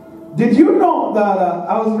 Did you know that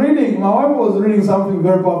I was reading, my wife was reading something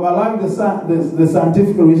very powerful. I like the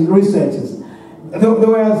scientific researchers. They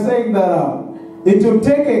were saying that it will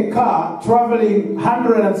take a car traveling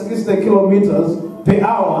 160 kilometers per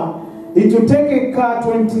hour. It will take a car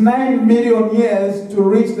 29 million years to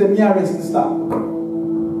reach the nearest star.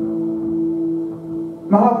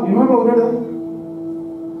 Now, you remember what that?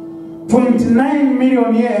 29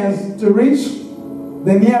 million years to reach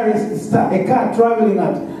the nearest star. A car traveling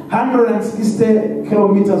at 160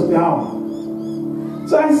 kilometers per hour.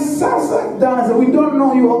 So I sat down and said, we don't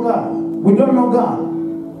know you, oh God. We don't know God.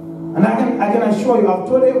 And I can assure you, I've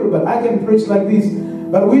told everybody, I can preach like this,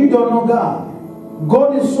 but we don't know God.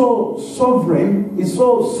 God is so sovereign, He's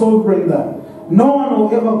so sovereign that no one will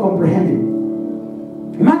ever comprehend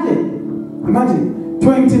Him. Imagine,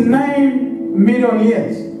 29 million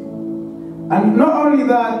years. And not only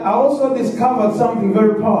that, I also discovered something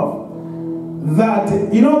very powerful. That,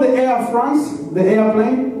 you know the Air France, the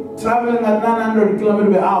airplane, traveling at 900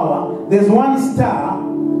 kilometers per hour, there's one star.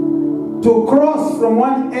 To cross from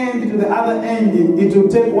one end to the other end, it will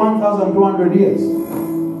take 1,200 years.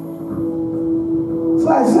 So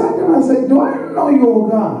I sat and I said, do I know your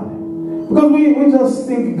God? Because we just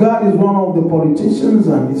think God is one of the politicians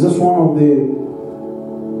and He's just one of the,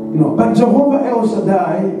 but Jehovah El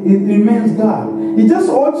Shaddai, it remains God. He just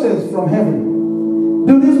watches from heaven.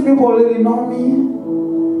 Do these people really know me?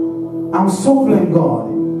 I'm sovereign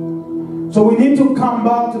God. So we need to come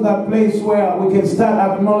back to that place where we can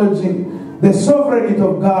start acknowledging the sovereignty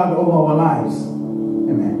of God over our lives.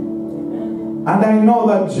 Amen. And I know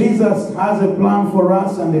that Jesus has a plan for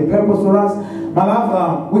us and a purpose for us. My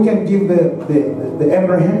love, we can give the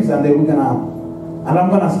Abrahams and then we're gonna, and I'm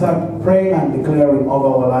gonna start praying and declaring over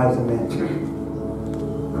our lives. Amen.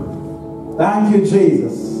 Thank you,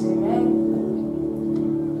 Jesus. Amen.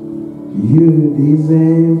 You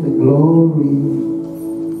deserve the glory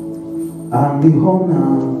and the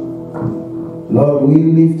honor. Lord, we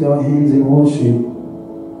lift our hands in worship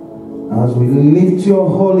as we lift your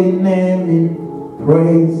holy name in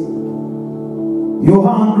praise. You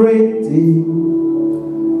are great.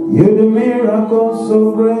 You do miracles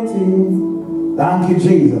so great. Thank you,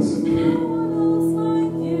 Jesus.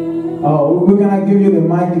 Oh, we're going to give you the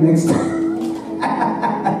mic next time.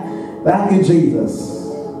 Thank you, Jesus.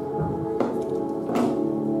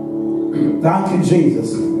 Thank you,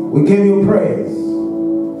 Jesus. We give you praise.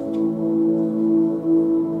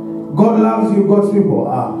 God loves you, God's people.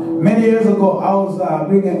 Many years ago, I was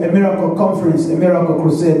doing a miracle conference, a miracle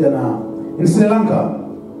crusade in Sri Lanka.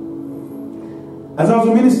 As I was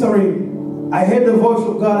ministering, I heard the voice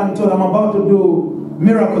of God and told I'm about to do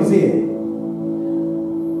miracles here.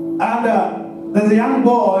 And there's a young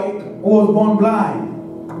boy who was born blind.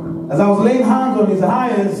 As I was laying hands on his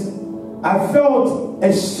eyes, I felt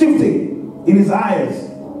a shifting in his eyes.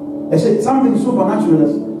 Something supernatural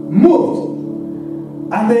has moved.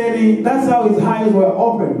 And then that's how his eyes were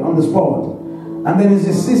opened on the spot. And then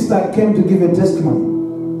his sister came to give a testimony.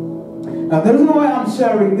 Now the reason why I'm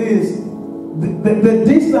sharing this, the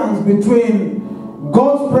distance between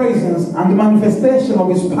God's presence and the manifestation of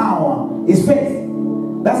His power is faith.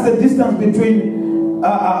 That's the distance between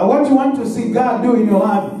what you want to see God do in your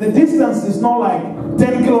life. The distance is not like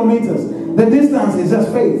 10 kilometers. The distance is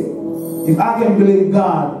just faith. If I can believe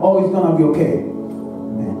God, oh, it's going to be okay.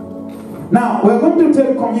 Amen. Now, we're going to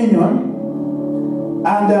take communion.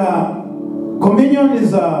 And communion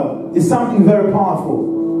is something very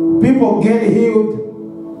powerful. People get healed.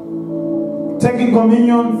 Taking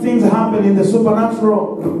communion, things happen in the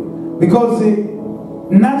supernatural. Because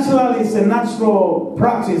naturally it's a natural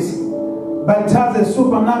practice, but it has a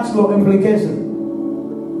supernatural implication.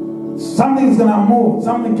 something's gonna move.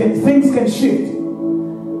 Things can shift.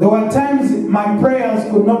 There were times my prayers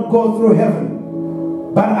could not go through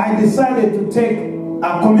heaven, but I decided to take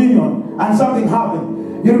a communion, and something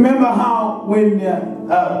happened. You remember how when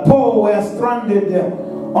Paul was stranded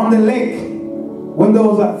on the lake, when there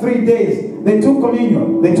was 3 days, they took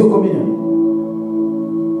communion. They took communion.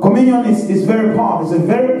 Communion is very powerful. It's a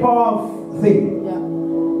very powerful thing.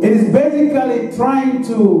 Yeah. It is basically trying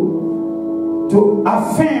to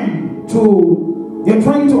affirm, you're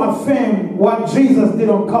trying to affirm what Jesus did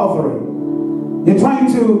on Calvary. You're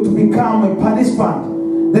trying to become a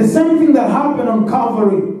participant. The same thing that happened on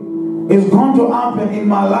Calvary is going to happen in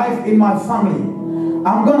my life, in my family.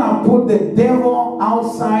 I'm going to put the devil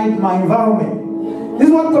outside my environment. This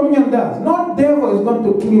is what communion does. No devil is going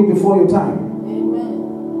to kill you before your time.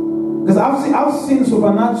 Because I've seen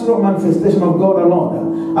supernatural manifestation of God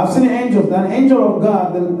alone. I've seen angels. The angel of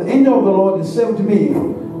God, the angel of the Lord, saved me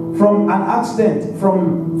from an accident,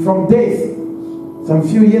 from death, some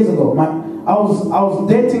few years ago. I was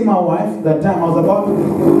dating my wife that time. I was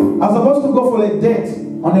supposed to go for a date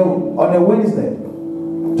on a Wednesday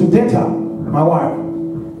to date her, my wife.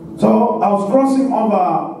 So I was crossing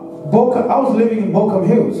over Boca. I was living in Bochum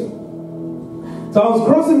Hills. So I was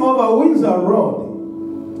crossing over Windsor Road.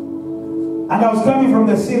 And I was coming from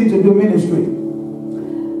the city to do ministry.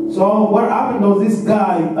 So what happened was this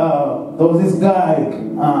guy, he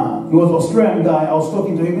was an Australian guy. I was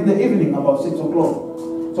talking to him in the evening about 6 o'clock.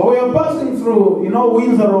 So we are passing through,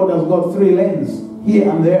 Windsor Road has got 3 lanes here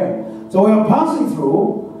and there. So we are passing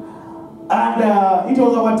through, and it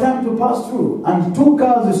was our time to pass through. And 2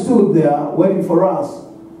 cars stood there waiting for us,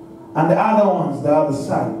 and the other ones the other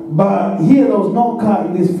side. But here there was no car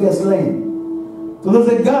in this first lane. So there's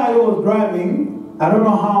a guy who was driving. I don't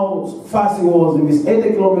know how fast he was. It was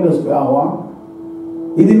 80 kilometers per hour.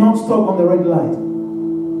 He did not stop on the red light.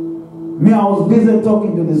 Me, I was busy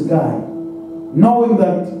talking to this guy, knowing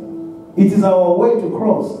that it is our way to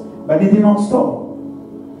cross, but he did not stop.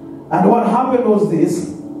 And what happened was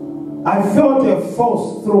this: I felt a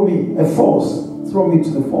force through me to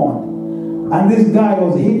the front. And this guy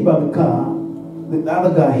was hit by the car. The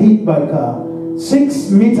other guy hit by the car.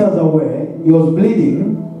 6 meters away, he was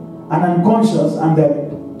bleeding and unconscious, and the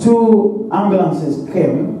 2 ambulances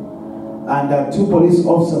came, and 2 police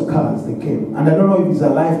officer cars, they came. And I don't know if he's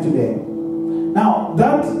alive today. Now,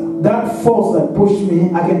 that force that pushed me,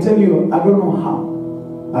 I can tell you, I don't know how.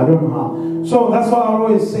 I don't know how. So that's why I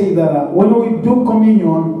always say that when we do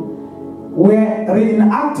communion, we're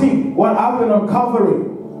reenacting what happened on Calvary.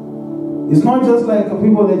 It's not just like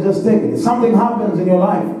people that just take it. Something happens in your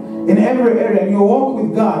life. In every area, and you walk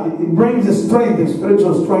with God, it brings a strength, a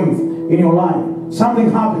spiritual strength in your life.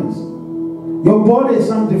 Something happens. Your body is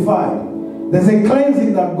sanctified. There's a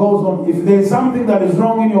cleansing that goes on. If there's something that is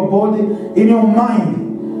wrong in your body, in your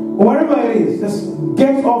mind, whatever it is, just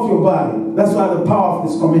get off your body. That's why the power of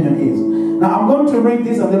this communion is. Now I'm going to read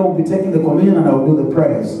this, and then we'll be taking the communion, and I'll do the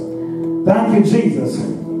prayers. Thank you, Jesus.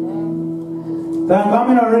 How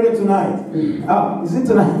many are ready tonight? Is it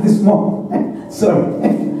tonight? This morning?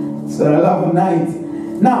 Sorry. So I love night.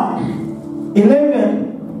 Now,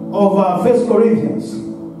 11 of 1 Corinthians.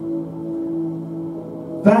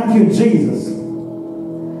 Thank you, Jesus.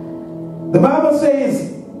 The Bible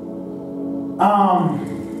says,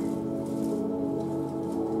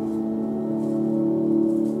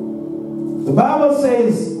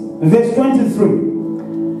 verse 23.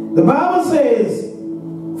 The Bible says,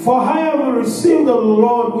 "For I have received of the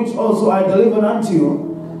Lord, which also I delivered unto you,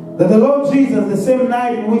 that the Lord Jesus, the same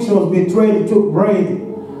night in which he was betrayed, took bread,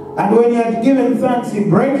 and when he had given thanks, he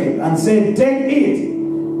brake it, and said, Take, eat.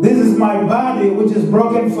 This is my body, which is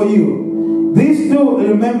broken for you. This do in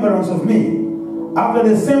remembrance of me. After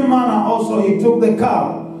the same manner also he took the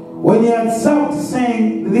cup, when he had supped,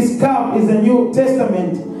 saying, This cup is the New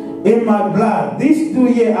Testament in my blood. This do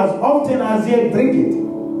ye as often as ye drink it,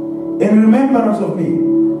 in remembrance of me.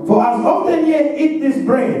 For as often ye eat this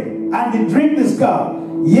bread, and drink this cup,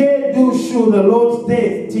 ye do shew the Lord's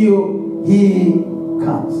death till he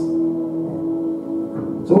comes."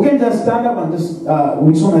 So we can just stand up and just,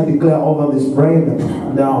 we just want to declare over this bread,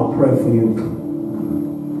 and then I'll pray for you.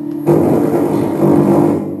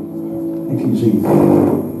 Thank you, Jesus.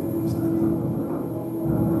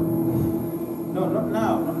 No, not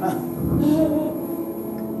now, not now.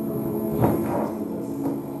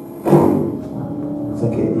 It's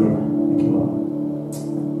okay, yeah. Thank you, Lord.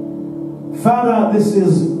 Father, this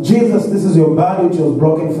is Jesus, this is your body which was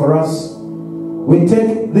broken for us. We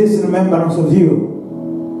take this in remembrance of you.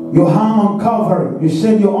 You hung on Calvary, you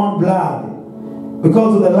shed your own blood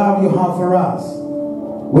because of the love you have for us.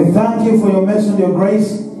 We thank you for your mercy and your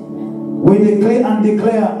grace. We declare and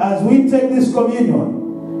declare as we take this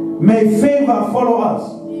communion, may favor follow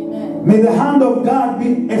us. Amen. May the hand of God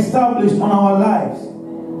be established on our lives.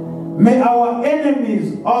 May our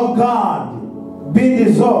enemies, oh God, be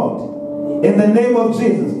dissolved in the name of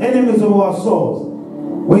Jesus. Enemies of our souls.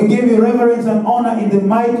 We give you reverence and honor in the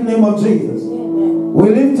mighty name of Jesus. Amen. We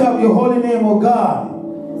lift up your holy name, O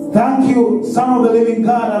God. Thank you, Son of the living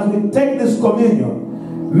God, as we take this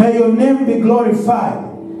communion. May your name be glorified.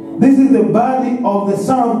 This is the body of the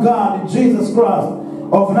Son of God, Jesus Christ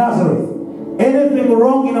of Nazareth. Anything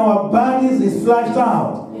wrong in our bodies is flushed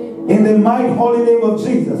out in the mighty holy name of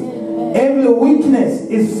Jesus. Every weakness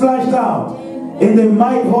is flushed out in the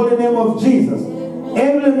mighty holy name of Jesus.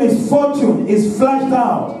 Every misfortune is flushed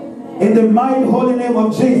out in the mighty holy name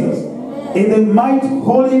of Jesus. In the mighty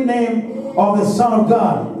holy name of the Son of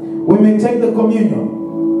God, we may take the communion.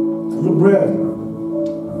 The bread.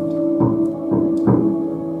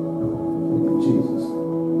 Jesus.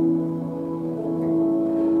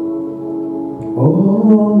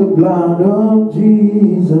 Oh, the blood of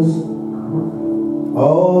Jesus.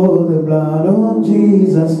 Oh, the blood of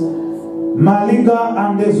Jesus. Maliga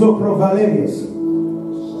and the Zoprovalerius.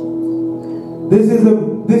 This is the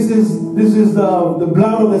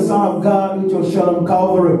blood of the Son of God which was shed on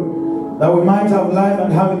Calvary, that we might have life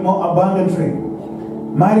and have it more abundantly.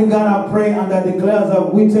 Mighty God, I pray and I declare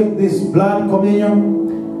that we take this blood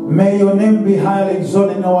communion. May your name be highly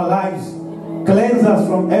exalted in our lives. Cleanse us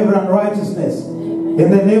from every unrighteousness. In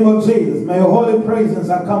the name of Jesus, may your holy presence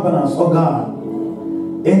accompany us, oh God.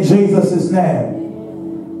 In Jesus' name.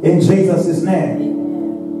 In Jesus' name.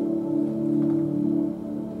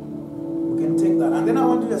 You can take that. And then I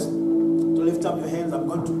want you just to lift up your hands. I'm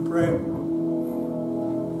going to pray.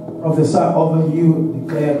 Prophesy over you.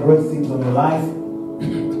 Declare great things on your life.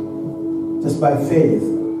 Just by faith.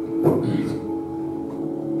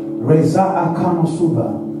 Reza akano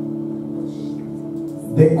suba.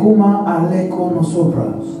 Dekuma aleko no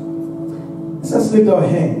sobras. Let's lift our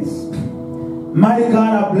hands. Mighty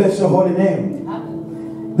God, I bless your holy name.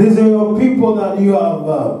 These are your people that you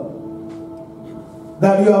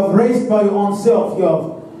have raised by your own self. You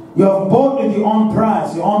have bought with your own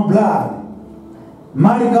price, your own blood.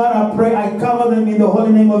 Mighty God, I pray, I cover them in the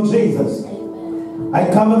holy name of Jesus. I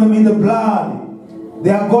cover them in the blood.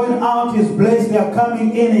 They are going out is blessed. They are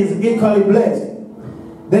coming in is equally blessed.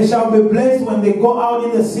 They shall be blessed when they go out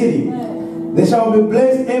in the city. They shall be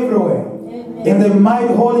blessed everywhere. In the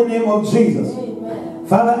mighty holy name of Jesus.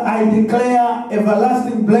 Father, I declare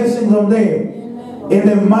everlasting blessings on them. In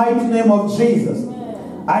the mighty name of Jesus.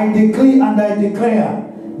 I decree and I declare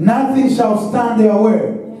nothing shall stand their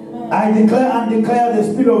way. I declare and declare the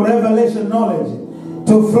spirit of revelation knowledge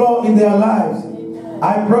to flow in their lives.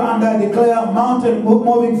 I pray and I declare mountain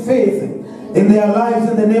moving faith in their lives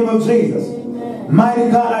in the name of Jesus. Mighty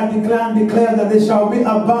God, I declare and declare that they shall be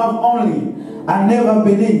above only and never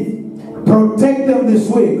beneath. Protect them this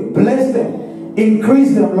week. Bless them.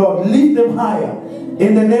 Increase them, Lord. Lift them higher.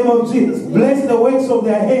 In the name of Jesus. Bless the works of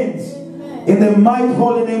their hands. In the mighty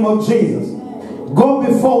holy name of Jesus. Go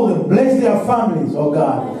before them. Bless their families, oh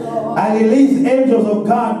God. I release angels of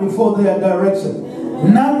God before their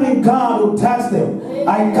direction. Nothing, God, will touch them.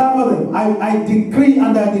 I cover them. I decree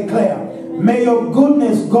and I declare. May your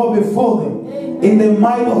goodness go before them. In the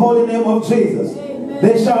mighty holy name of Jesus.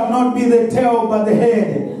 They shall not be the tail but the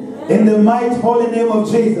head. In the mighty holy name of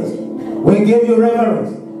Jesus. We give you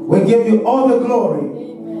reverence. We give you all the glory.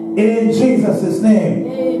 In Jesus' name.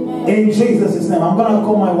 In Jesus' name. I'm going to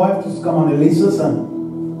call my wife to come and release us.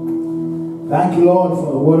 And thank you, Lord,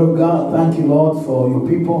 for the word of God. Thank you, Lord, for your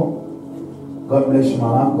people. God bless you,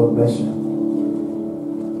 my life. God bless you.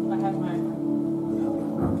 I have my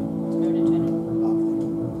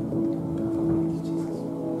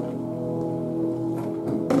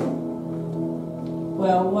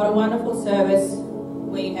Well, what a wonderful service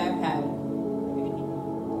we have had.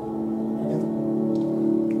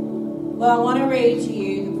 Well, I want to read to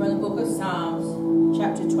you from the book of Psalms,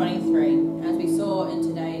 chapter 23, as we saw in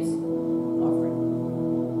today's offering.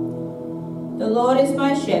 The Lord is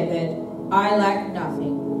my shepherd, I lack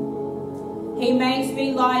nothing. He makes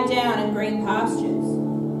me lie down in green pastures.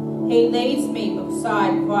 He leads me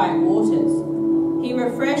beside quiet waters. He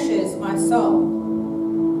refreshes my soul.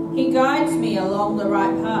 He guides me along the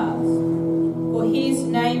right paths, for his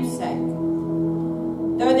name's sake.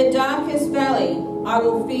 Though the darkest valley, I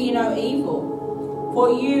will fear no evil, for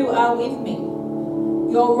you are with me.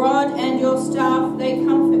 Your rod and your staff, they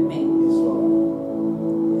comfort me.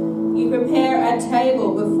 You prepare a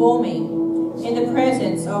table before me in the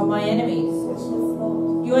presence of my enemies.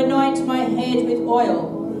 You anoint my head with oil.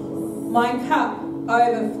 My cup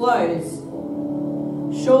overflows.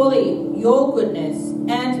 Surely your goodness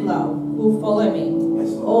and love will follow me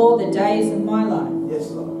all the days of my life. Yes,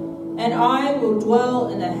 Lord. And I will dwell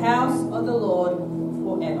in the house of the Lord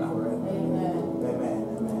forever. Amen.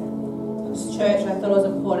 As church, I thought it was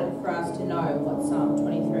important for us to know what Psalm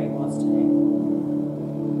 23 was today.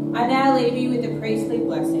 I now leave you with the priestly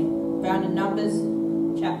blessing found in Numbers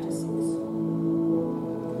chapter 6.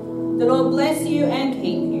 The Lord bless you and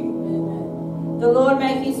keep you. The Lord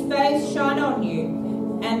make his face shine on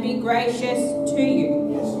you and be gracious to you.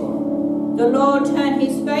 Yes, Lord. The Lord turn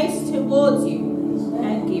his face towards you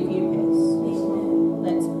and give you peace.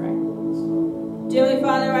 Let's pray. Dearly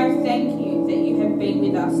Father, I thank you that you have been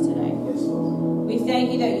with us today. Yes, Lord. We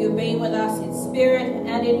thank you that you've been with us in spirit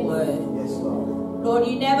and in word. Yes, Lord. Lord,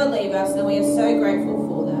 you never leave us, and we are so grateful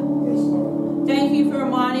for that. Yes, Lord. Thank you for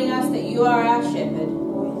reminding us that you are our shepherd,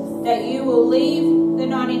 that you will leave the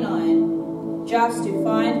 99 just to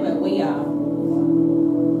find where we are.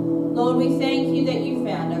 Lord, we thank you that you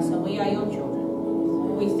found us and we are your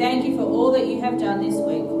children. We thank you for all that you have done this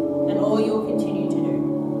week and all you will continue to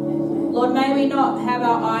do. Lord, may we not have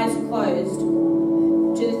our eyes closed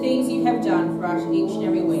to the things you have done for us each and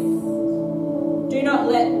every week. Do not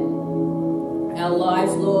let our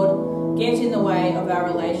lives, Lord, get in the way of our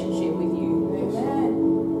relationship with you.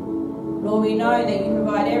 Lord, we know that you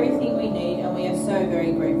provide everything we need and we are so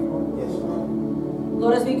very grateful. Yes, Lord.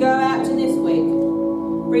 Lord, as we go out to this week,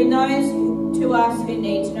 bring those to us who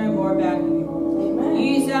need to know more about you.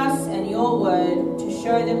 Use us and your word to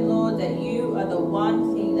show them, Lord, that you are the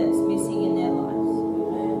one thing that's missing in their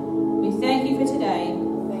lives. We thank you for today.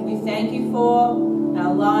 We thank you for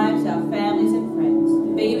our lives, our families and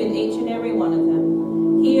friends. Be with each and every one of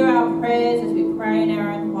them. Hear our prayers as we pray in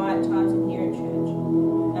our own quiet times and here in church.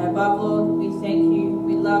 And above, Lord, we thank you,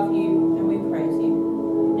 we love you, and we praise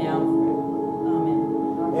you now and forever.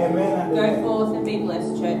 Amen. Amen and Go amen. forth and be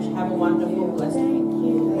blessed, church. Have a wonderful, blessed week.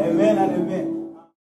 Amen and amen.